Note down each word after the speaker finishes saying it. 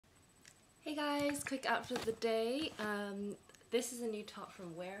Hey guys, quick outfit of the day. This is a new top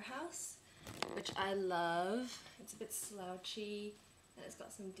from Warehouse, which I love. It's a bit slouchy and it's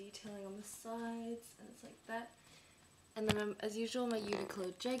got some detailing on the sides and it's like that. And then as usual, my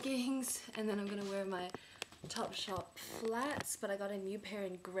Uniqlo jeggings, and then I'm gonna wear my Topshop flats, but I got a new pair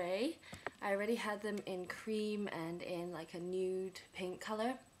in grey. I already had them in cream and in like a nude pink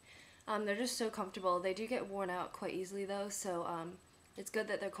color. They're just so comfortable. They do get worn out quite easily though, so it's good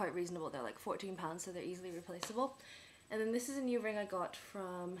that they're quite reasonable. They're like £14, so they're easily replaceable. And then this is a new ring I got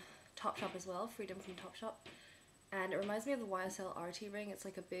from Topshop as well, Freedom from Topshop. And it reminds me of the YSL RT ring. It's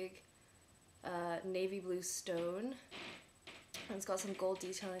like a big navy blue stone. And it's got some gold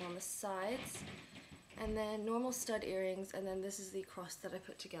detailing on the sides. And then normal stud earrings, and then this is the cross that I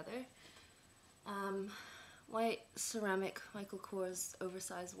put together. White ceramic Michael Kors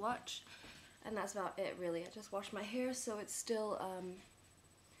oversized watch. And that's about it really. I just washed my hair so it's still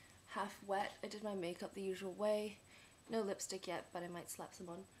half wet. I did my makeup the usual way. No lipstick yet, but I might slap some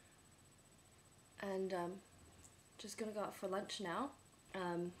on. And just gonna go out for lunch now.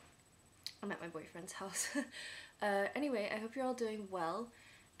 I'm at my boyfriend's house. Anyway, I hope you're all doing well,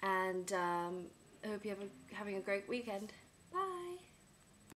 and I hope you're having a great weekend. Bye!